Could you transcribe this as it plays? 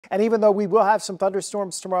And even though we will have some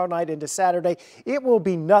thunderstorms tomorrow night into Saturday, it will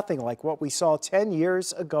be nothing like what we saw 10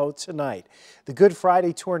 years ago tonight. The Good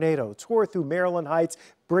Friday tornado tore through Maryland Heights,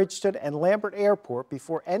 Bridgeton, and Lambert Airport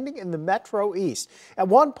before ending in the Metro East. At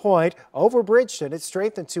one point, over Bridgeton, it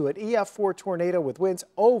strengthened to an EF4 tornado with winds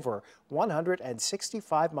over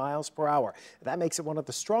 165 miles per hour. That makes it one of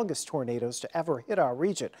the strongest tornadoes to ever hit our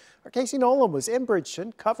region. Our Casey Nolan was in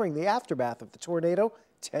Bridgeton covering the aftermath of the tornado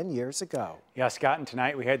 10 years ago. Yeah, Scott, and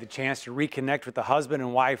tonight we had the chance to reconnect with the husband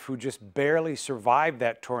and wife who just barely survived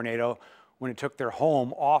that tornado when it took their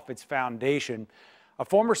home off its foundation. A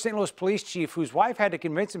former St. Louis police chief whose wife had to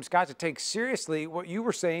convince him, Scott, to take seriously what you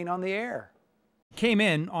were saying on the air. Came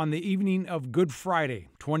in on the evening of Good Friday,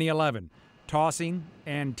 2011, tossing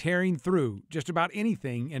and tearing through just about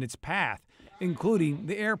anything in its path, including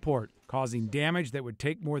the airport, causing damage that would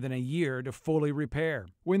take more than a year to fully repair.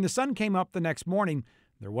 When the sun came up the next morning,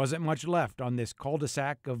 there wasn't much left on this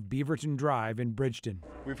cul-de-sac of Beaverton Drive in Bridgeton.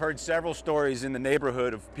 We've heard several stories in the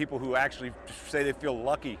neighborhood of people who actually say they feel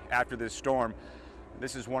lucky after this storm.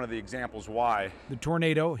 This is one of the examples why. The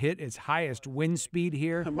tornado hit its highest wind speed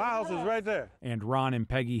here. My house is right there. And Ron and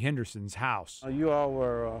Peggy Henderson's house. You all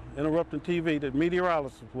were interrupting TV, the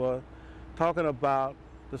meteorologist was talking about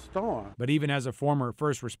the storm. But even as a former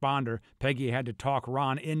first responder, Peggy had to talk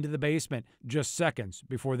Ron into the basement just seconds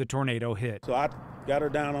before the tornado hit. So I got her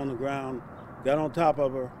down on the ground, got on top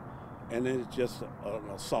of her, and then it's just an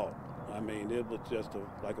assault. I mean, it was just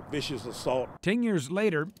like a vicious assault. 10 years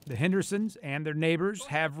later, the Hendersons and their neighbors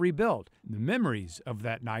have rebuilt. The memories of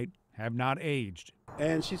that night have not aged.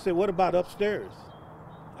 And she said, "What about upstairs?"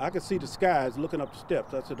 I could see the skies looking up the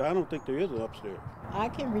steps. I said, "I don't think there is an upstairs." I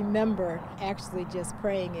can remember actually just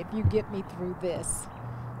praying, if you get me through this,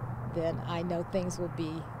 then I know things will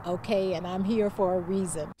be okay, and I'm here for a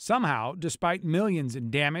reason. Somehow, despite millions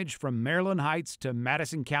in damage from Maryland Heights to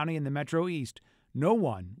Madison County in the Metro East, no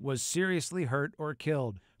one was seriously hurt or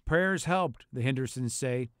killed. Prayers helped, the Hendersons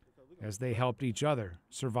say, as they helped each other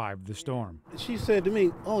survive the storm. She said to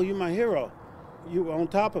me, "Oh, you're my hero. You were on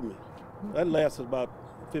top of me." That lasted about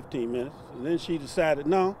 15 minutes. And then she decided,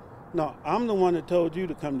 no, I'm the one that told you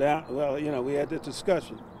to come down. Well, you know, we had this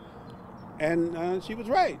discussion. And she was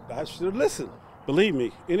right. I should have listened. Believe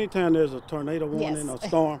me, anytime there's a tornado warning or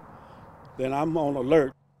storm, then I'm on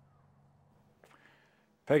alert.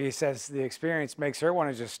 Peggy says the experience makes her want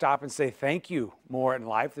to just stop and say thank you more in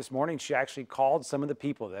life. This morning, she actually called some of the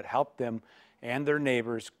people that helped them and their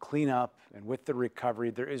neighbors clean up and with the recovery.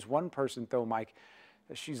 There is one person, though, Mike,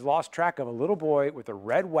 that she's lost track of, a little boy with a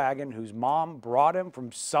red wagon whose mom brought him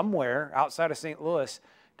from somewhere outside of St. Louis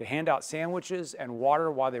to hand out sandwiches and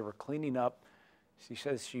water while they were cleaning up. She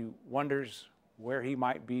says she wonders where he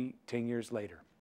might be 10 years later.